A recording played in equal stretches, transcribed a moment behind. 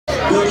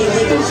will be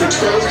illegal for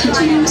 12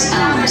 continuous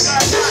hours.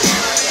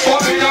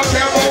 But we don't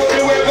care about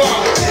the weather.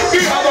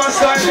 We have a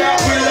style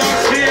that will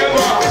last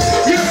forever.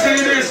 You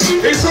see this?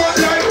 It's not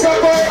like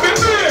proper.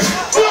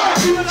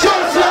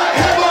 Just like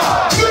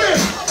heaven.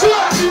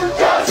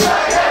 Just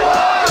like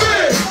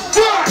heaven.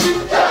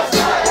 Just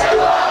like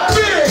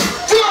heaven.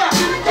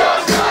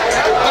 Just like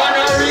heaven. And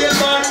a real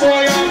man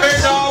boy, I'm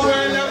better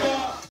whenever.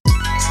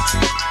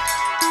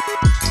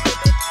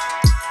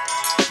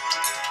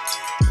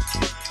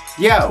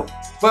 Yo,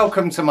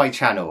 welcome to my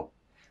channel.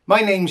 My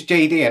name's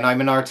JD and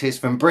I'm an artist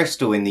from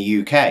Bristol in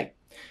the UK.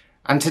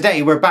 And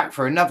today we're back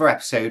for another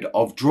episode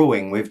of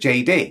Drawing with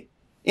JD.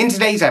 In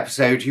today's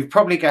episode, you've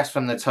probably guessed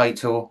from the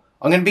title,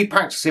 I'm going to be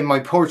practicing my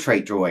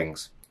portrait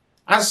drawings.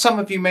 As some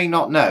of you may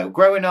not know,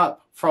 growing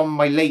up from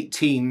my late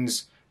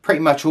teens, pretty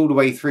much all the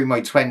way through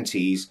my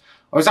 20s,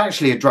 I was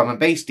actually a drum and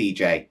bass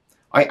DJ.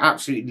 I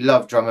absolutely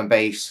loved drum and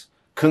bass,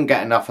 couldn't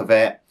get enough of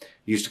it.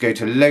 Used to go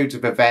to loads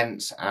of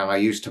events and I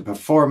used to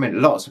perform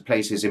in lots of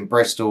places in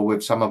Bristol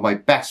with some of my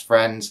best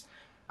friends,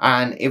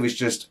 and it was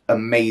just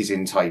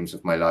amazing times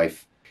of my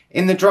life.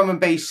 In the drum and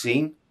bass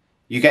scene,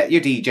 you get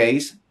your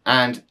DJs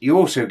and you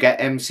also get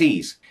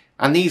MCs.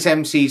 And these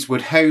MCs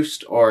would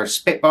host or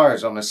spit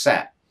bars on a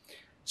set.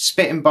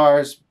 Spitting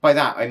bars, by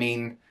that I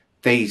mean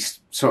they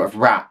sort of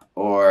rap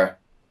or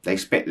they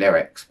spit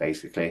lyrics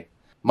basically.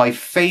 My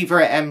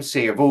favourite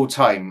MC of all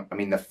time, I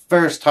mean the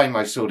first time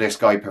I saw this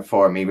guy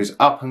perform, he was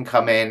up and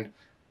coming,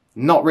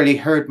 not really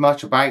heard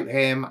much about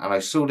him, and I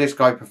saw this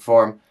guy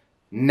perform.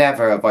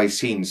 Never have I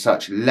seen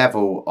such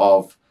level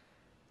of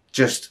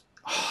just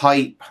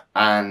hype,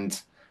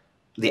 and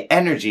the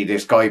energy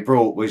this guy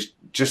brought was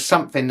just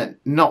something that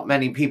not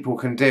many people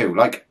can do.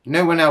 Like,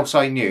 no one else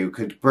I knew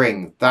could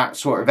bring that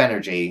sort of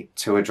energy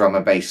to a drum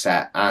and bass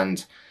set,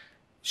 and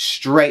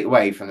straight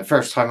away from the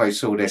first time I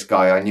saw this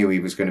guy, I knew he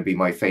was going to be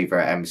my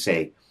favourite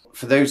MC.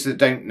 For those that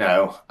don't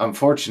know,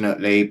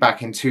 unfortunately,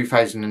 back in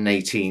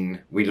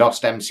 2018, we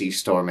lost MC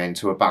Stormin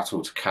to a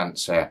battle to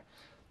cancer.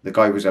 The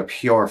guy was a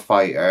pure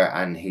fighter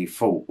and he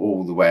fought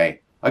all the way.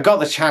 I got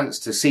the chance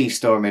to see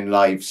Stormin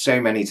live so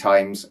many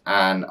times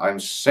and I'm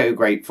so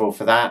grateful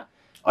for that.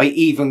 I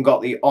even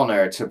got the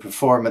honour to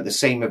perform at the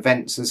same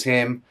events as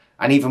him,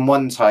 and even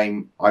one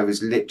time I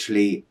was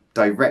literally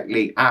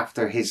directly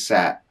after his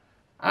set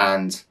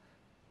and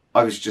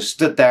I was just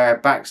stood there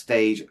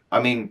backstage. I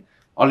mean,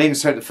 I'll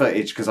insert the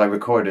footage because I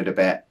recorded a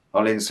bit.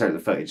 I'll insert the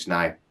footage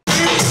now.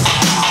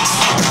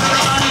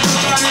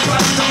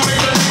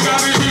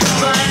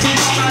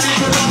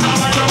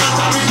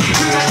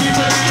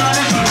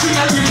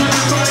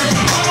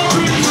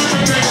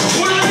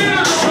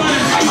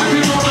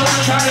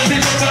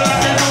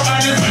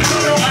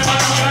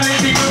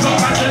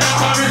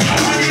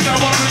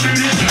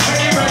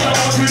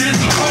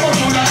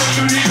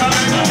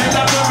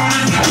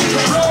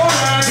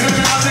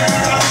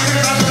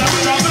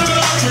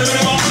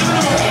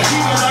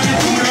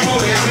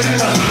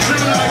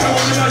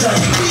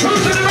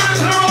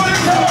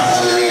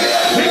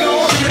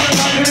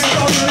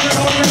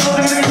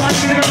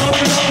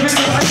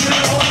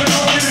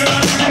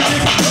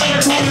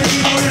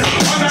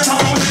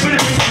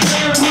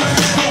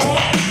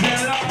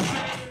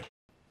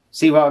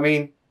 See what I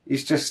mean?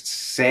 He's just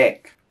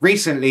sick.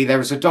 Recently there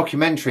was a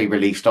documentary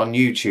released on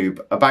YouTube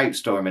about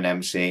Stormin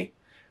MC,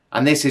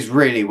 and this is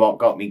really what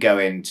got me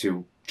going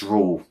to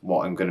draw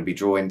what I'm going to be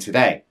drawing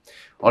today.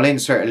 I'll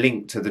insert a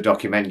link to the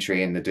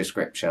documentary in the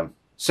description.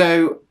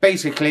 So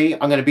basically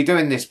I'm going to be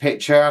doing this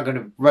picture, I'm going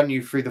to run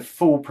you through the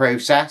full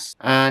process,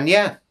 and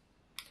yeah,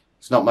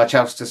 there's not much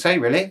else to say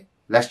really.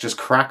 Let's just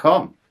crack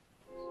on.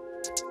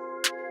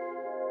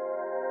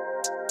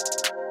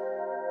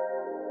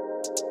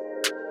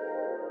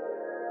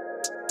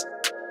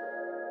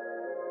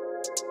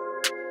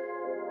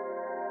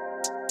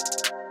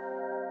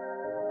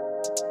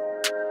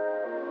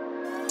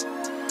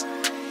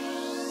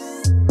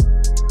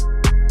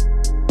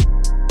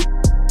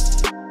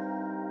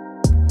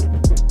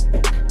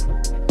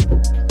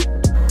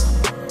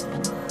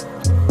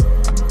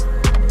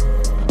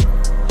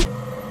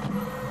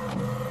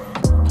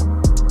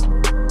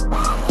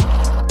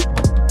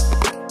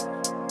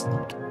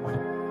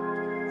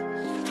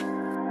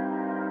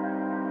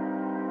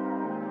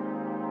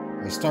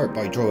 I start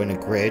by drawing a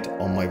grid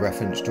on my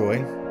reference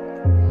drawing.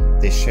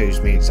 This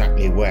shows me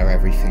exactly where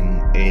everything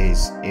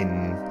is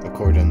in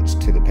accordance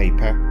to the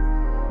paper.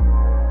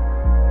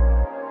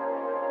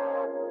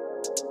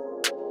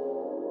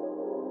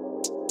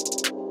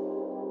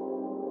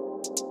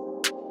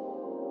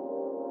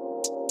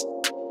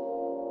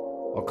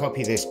 I'll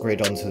copy this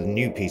grid onto the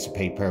new piece of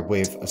paper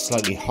with a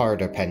slightly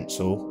harder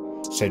pencil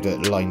so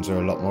that the lines are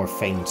a lot more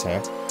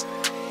fainter.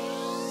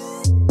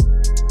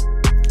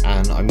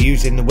 And I'm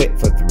using the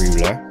width of the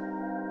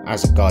ruler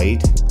as a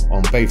guide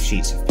on both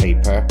sheets of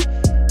paper,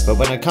 but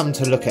when I come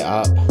to look it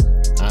up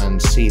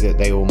and see that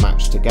they all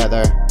match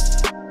together,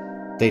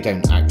 they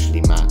don't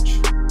actually match.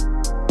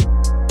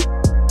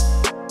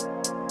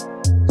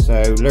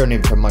 So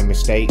learning from my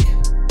mistake,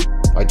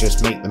 I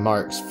just make the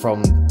marks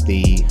from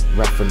the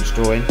reference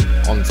drawing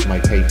onto my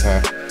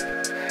paper.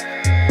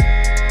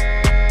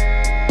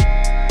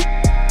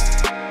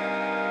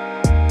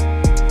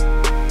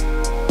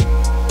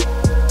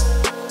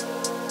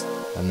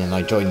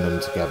 join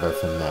them together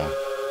from there.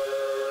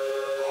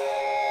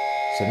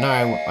 So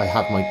now I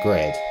have my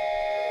grid.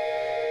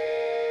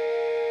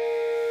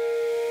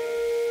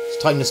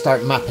 It's time to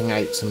start mapping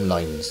out some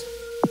lines.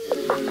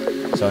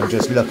 So I'm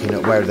just looking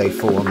at where they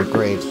fall on the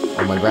grid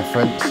on my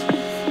reference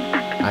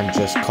and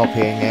just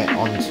copying it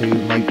onto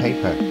my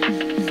paper.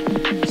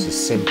 It's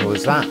as simple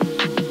as that.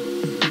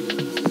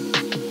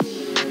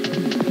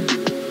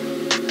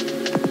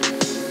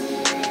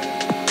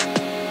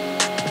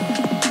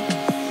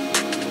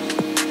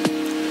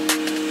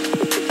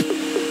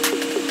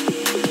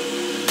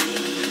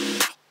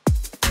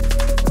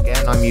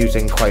 Again, I'm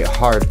using quite a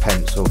hard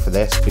pencil for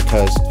this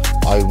because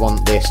I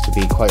want this to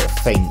be quite a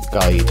faint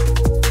guide.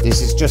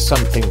 This is just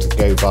something to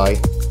go by,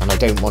 and I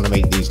don't want to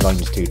make these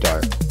lines too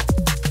dark.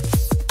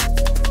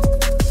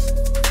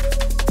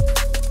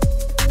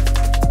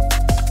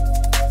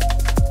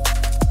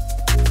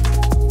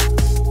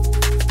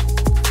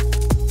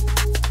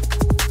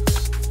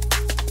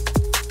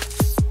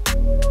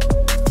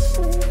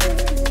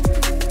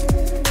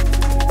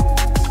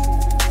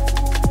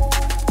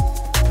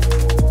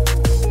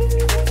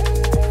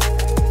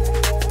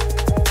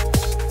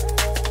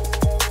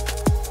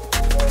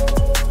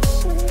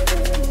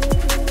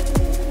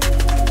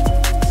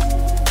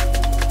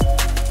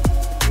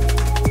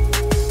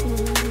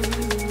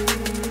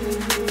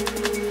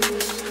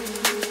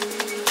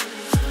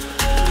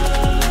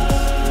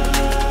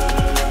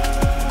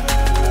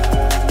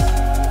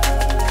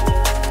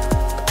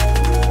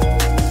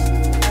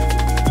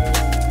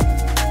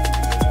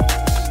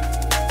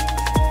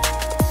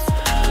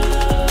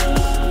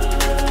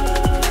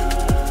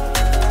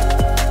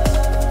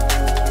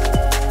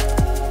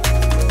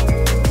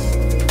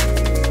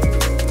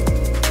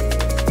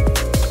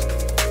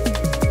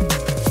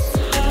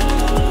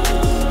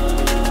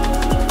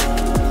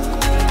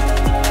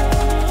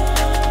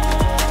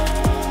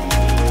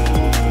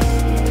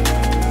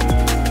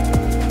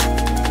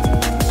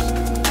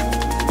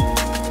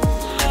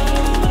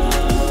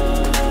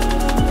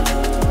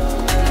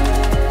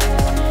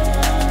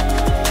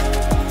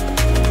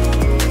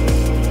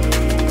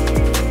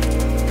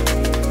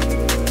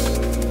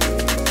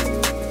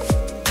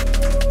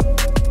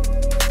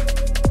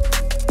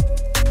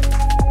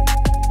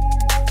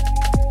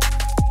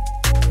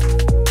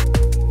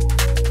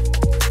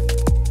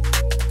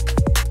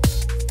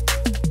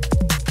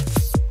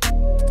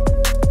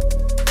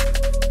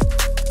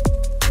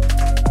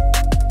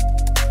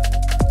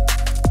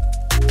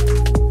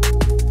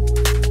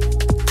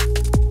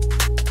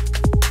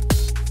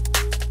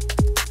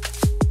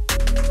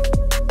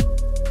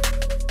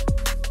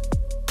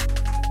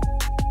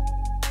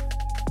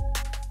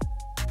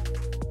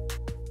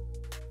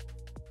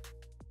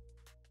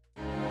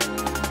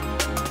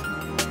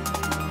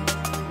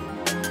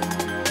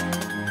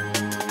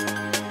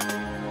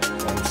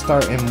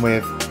 Starting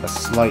with a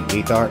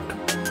slightly dark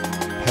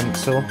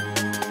pencil.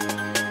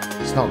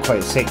 It's not quite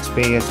a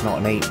 6B, it's not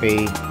an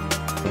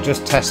 8B. I'm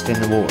just testing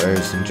the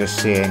waters and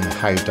just seeing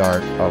how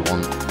dark I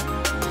want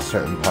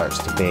certain parts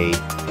to be,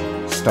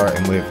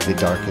 starting with the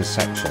darkest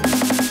section.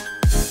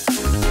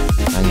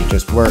 And you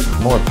just work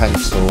more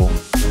pencil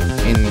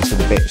into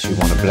the bits you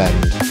want to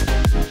blend,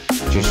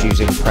 just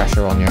using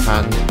pressure on your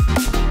hand,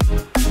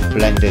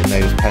 blending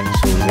those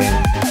pencils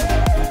in.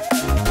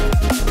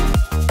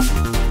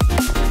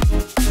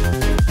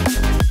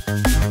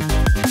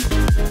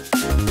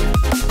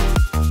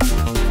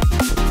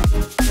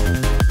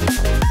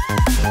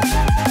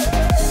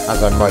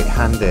 As I'm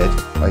right-handed,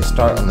 I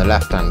start on the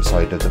left-hand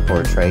side of the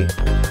portrait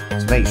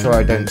to make sure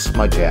I don't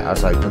smudge it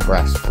as I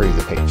progress through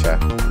the picture.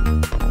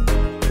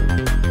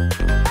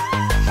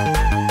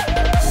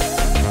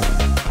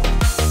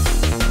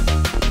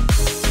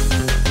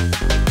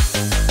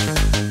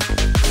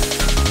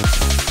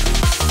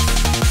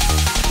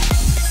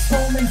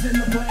 Stormin's in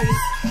the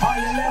place,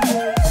 higher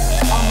level.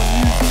 I'm a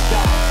music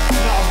guy,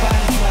 not a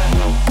bandsman.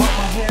 But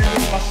my hair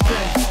is my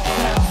strength,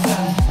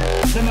 Saxon.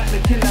 They make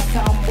the killer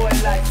sound boy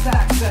like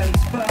Saxons.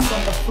 First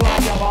on the fly,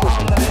 I'm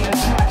under in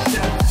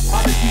attraction. I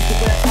just used to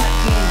wear black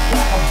jeans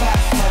like a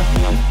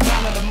batsman.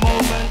 Man of the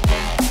moment,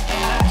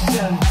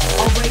 action.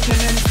 I'll wake an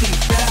MC,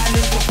 down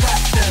into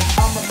fraction.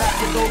 I'm about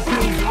to go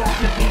through,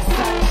 rapidly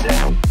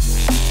sanction.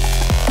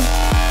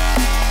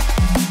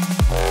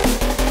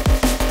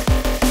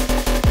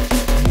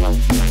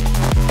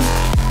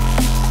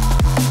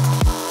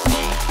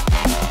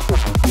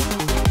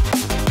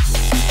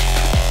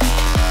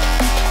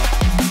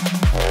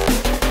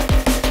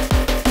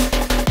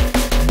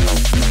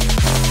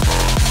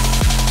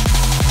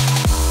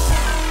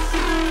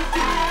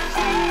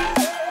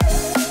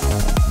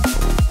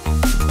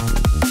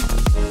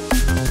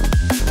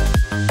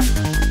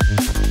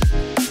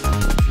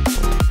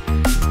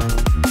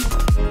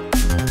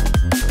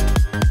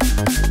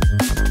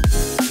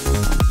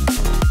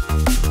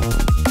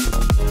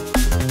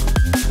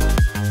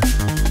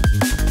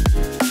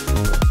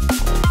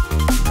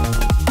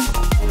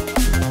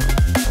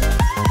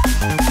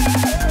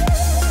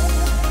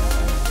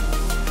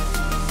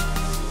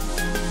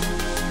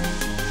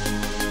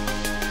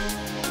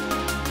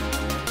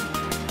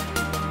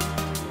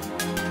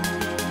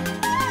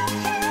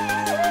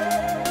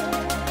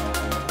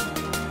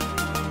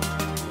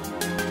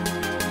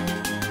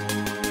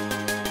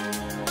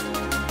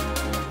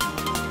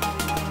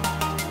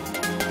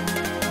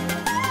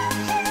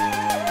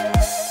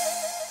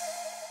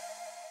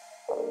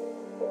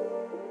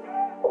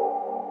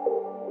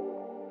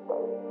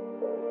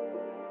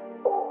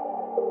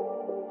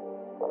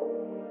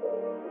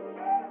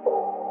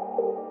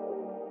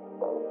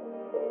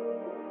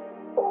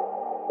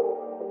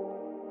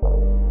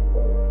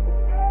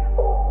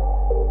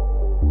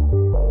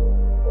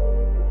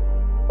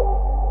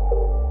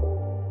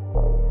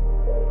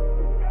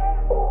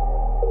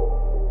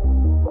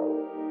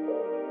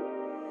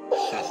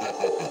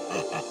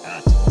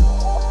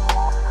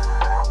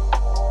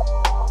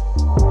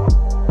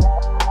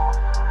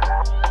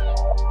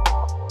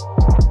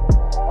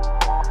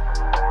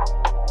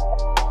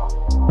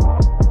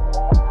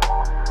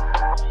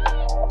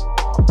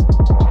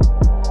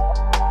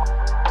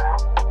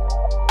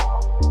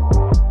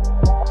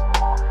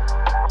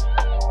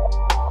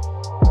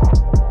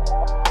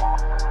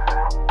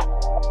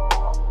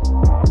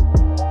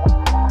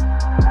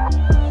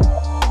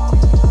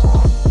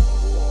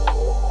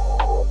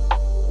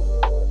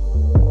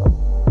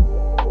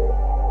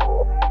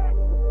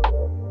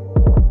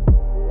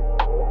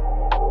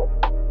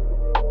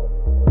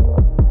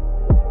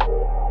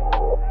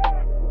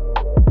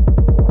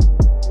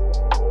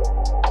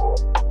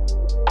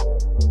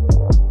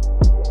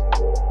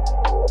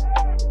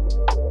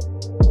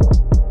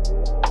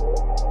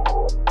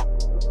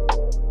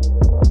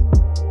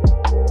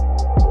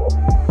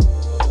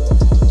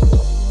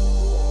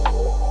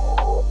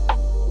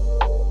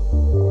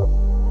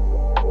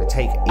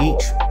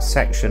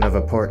 section of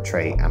a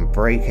portrait and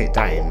break it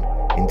down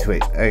into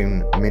its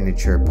own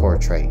miniature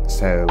portrait.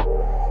 So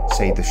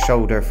say the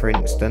shoulder, for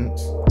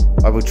instance,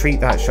 I will treat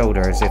that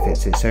shoulder as if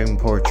it's its own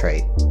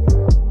portrait.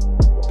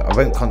 I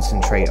won't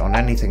concentrate on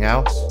anything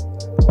else.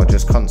 I'll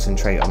just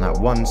concentrate on that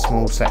one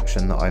small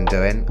section that I'm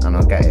doing, and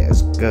I'll get it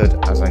as good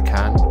as I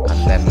can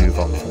and then move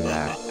on from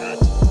there.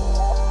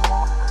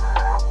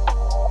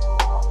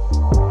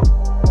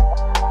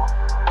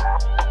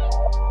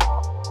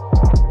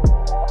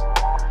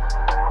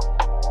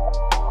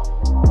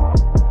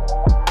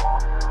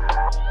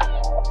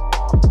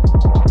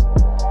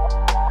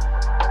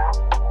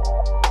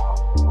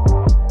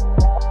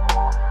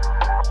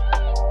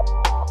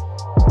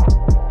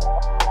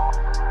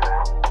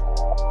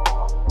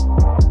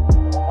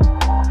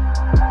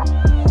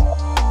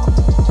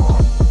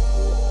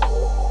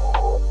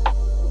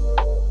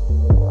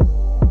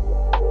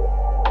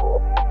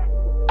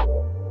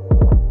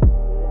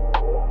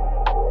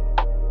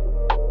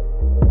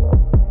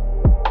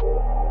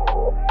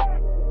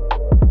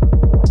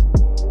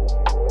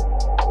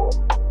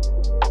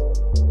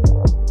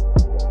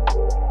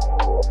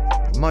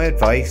 My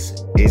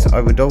advice is I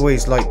would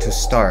always like to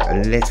start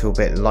a little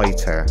bit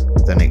lighter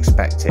than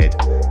expected,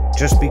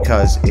 just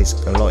because it's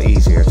a lot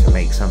easier to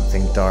make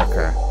something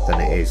darker than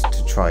it is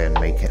to try and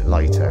make it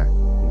lighter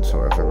and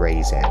sort of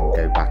erase it and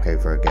go back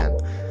over again.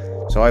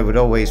 So I would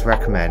always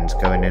recommend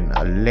going in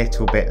a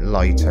little bit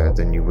lighter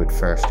than you would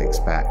first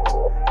expect,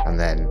 and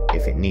then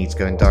if it needs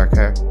going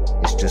darker,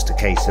 it's just a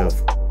case of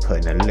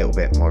putting a little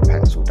bit more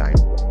pencil down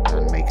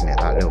and making it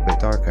that little bit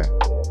darker.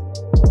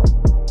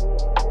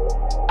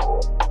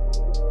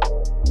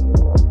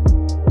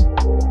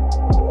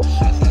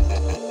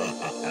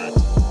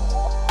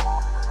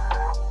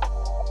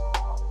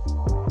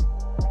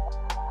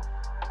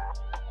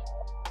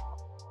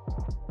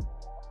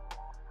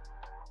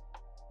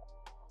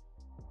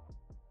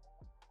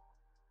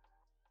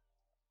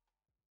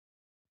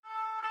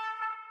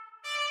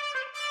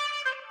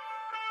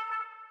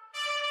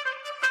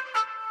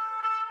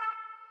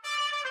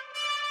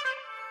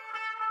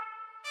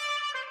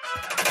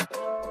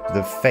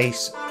 The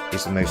face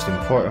is the most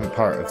important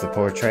part of the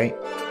portrait.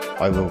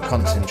 I will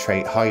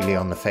concentrate highly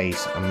on the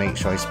face and make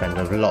sure I spend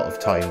a lot of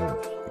time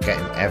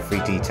getting every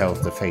detail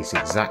of the face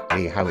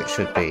exactly how it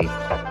should be,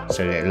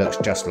 so that it looks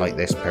just like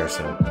this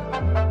person.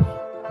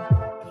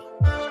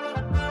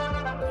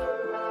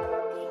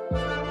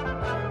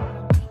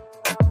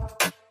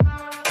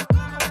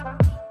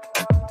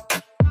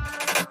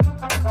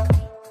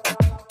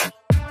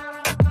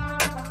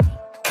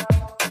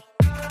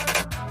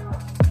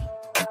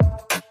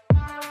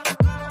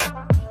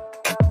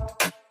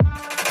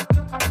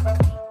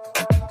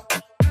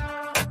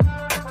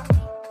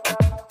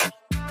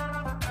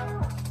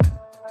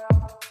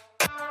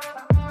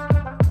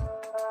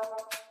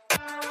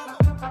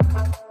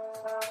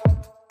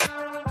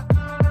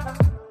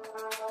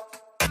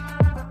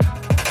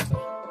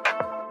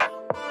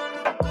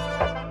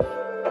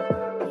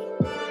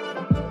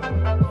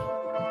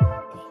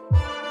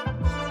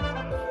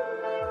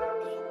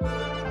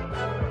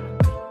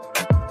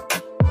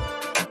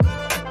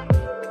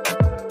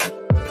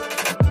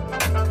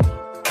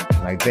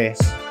 Now this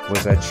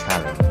was a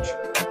challenge.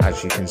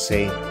 As you can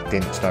see,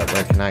 didn't start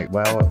working out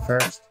well at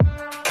first.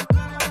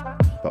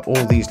 But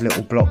all these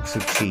little blocks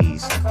of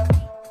cheese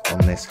on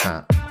this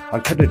hat. I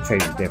could have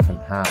chosen a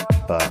different hat,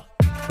 but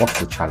what's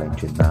the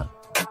challenge in that?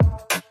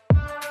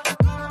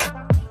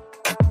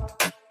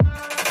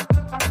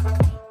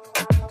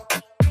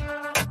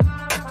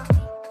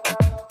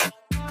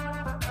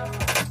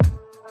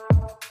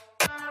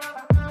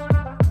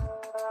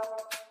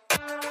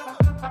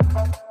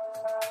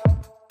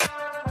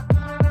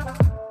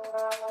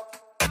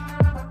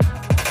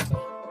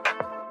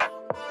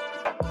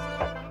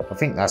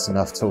 I think that's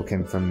enough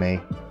talking from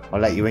me. I'll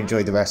let you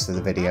enjoy the rest of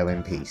the video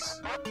in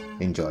peace.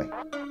 Enjoy.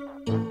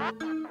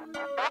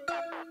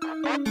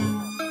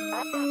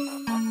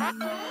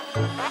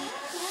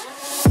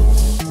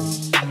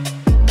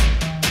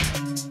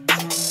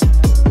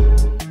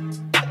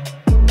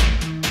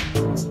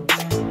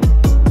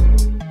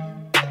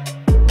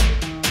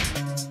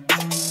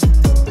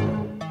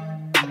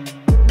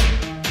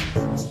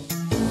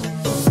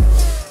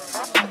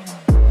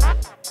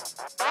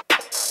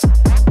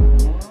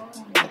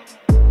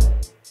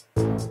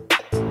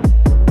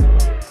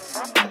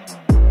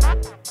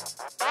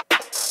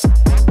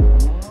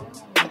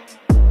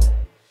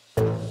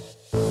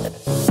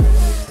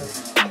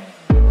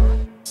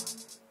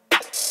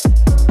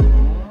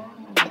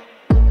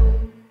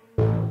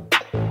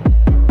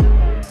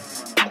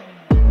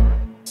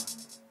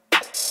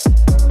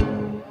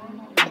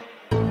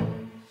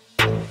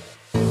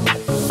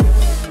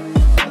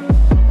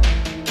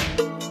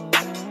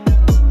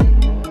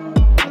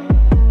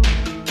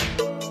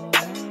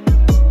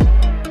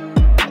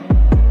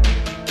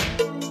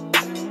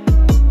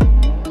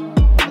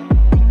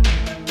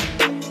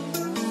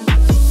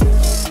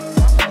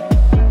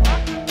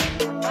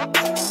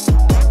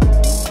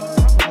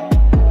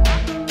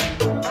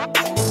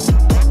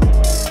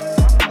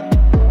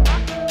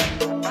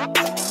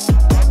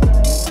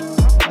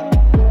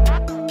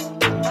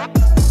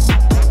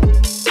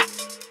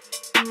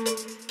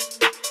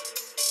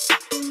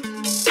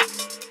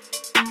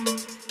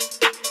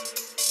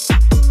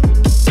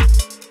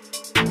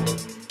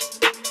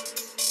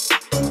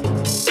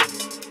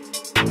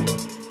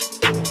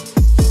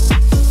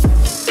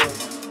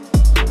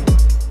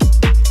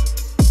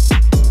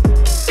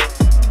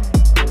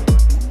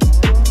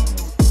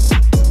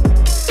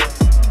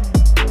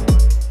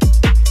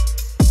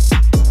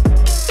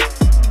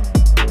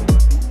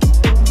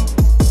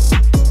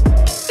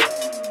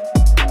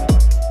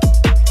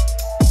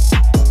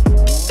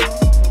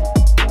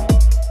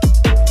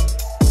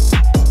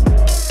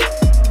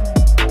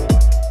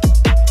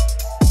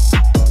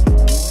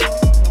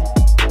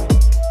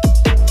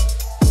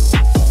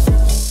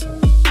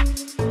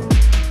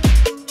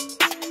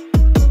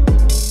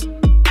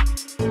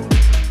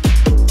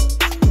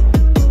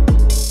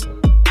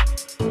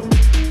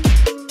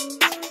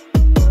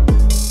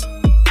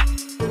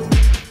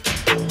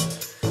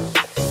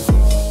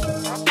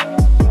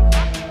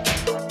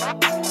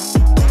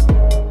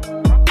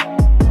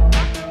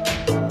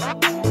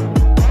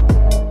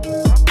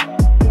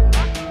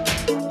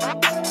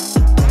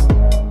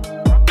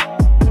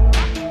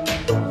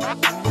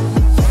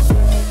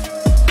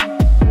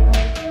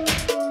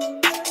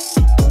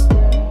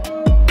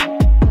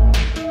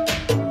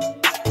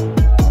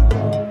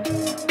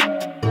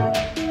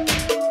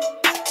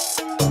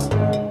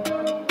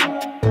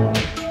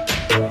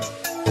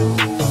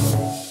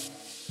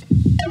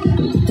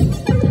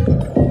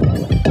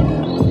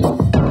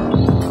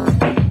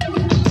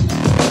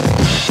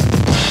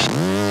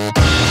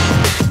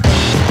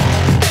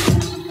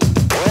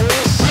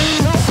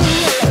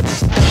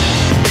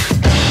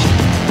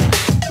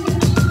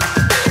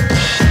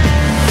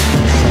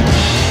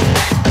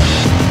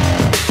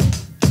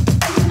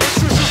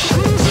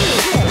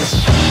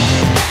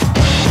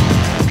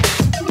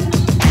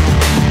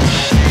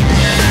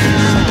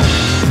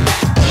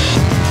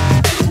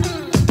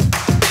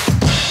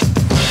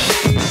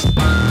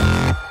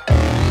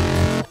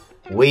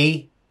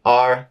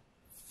 are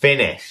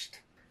finished.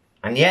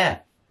 And yeah,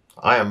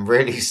 I am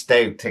really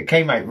stoked. It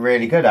came out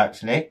really good,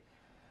 actually.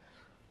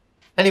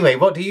 Anyway,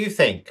 what do you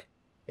think?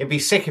 It'd be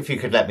sick if you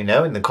could let me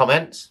know in the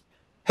comments.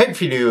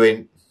 Hopefully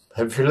you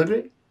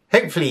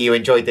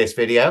enjoyed this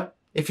video.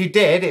 If you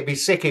did, it'd be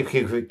sick if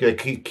you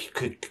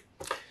could...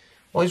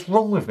 What is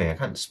wrong with me? I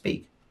can't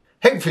speak.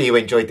 Hopefully you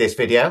enjoyed this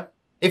video.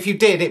 If you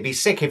did, it'd be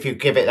sick if you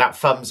give it that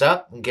thumbs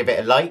up and give it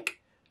a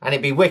like. And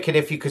it'd be wicked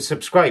if you could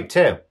subscribe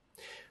too.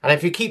 And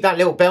if you keep that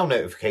little bell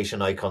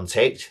notification icon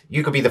ticked,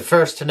 you could be the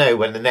first to know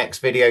when the next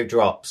video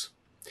drops.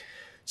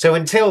 So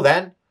until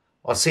then,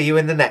 I'll see you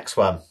in the next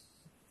one.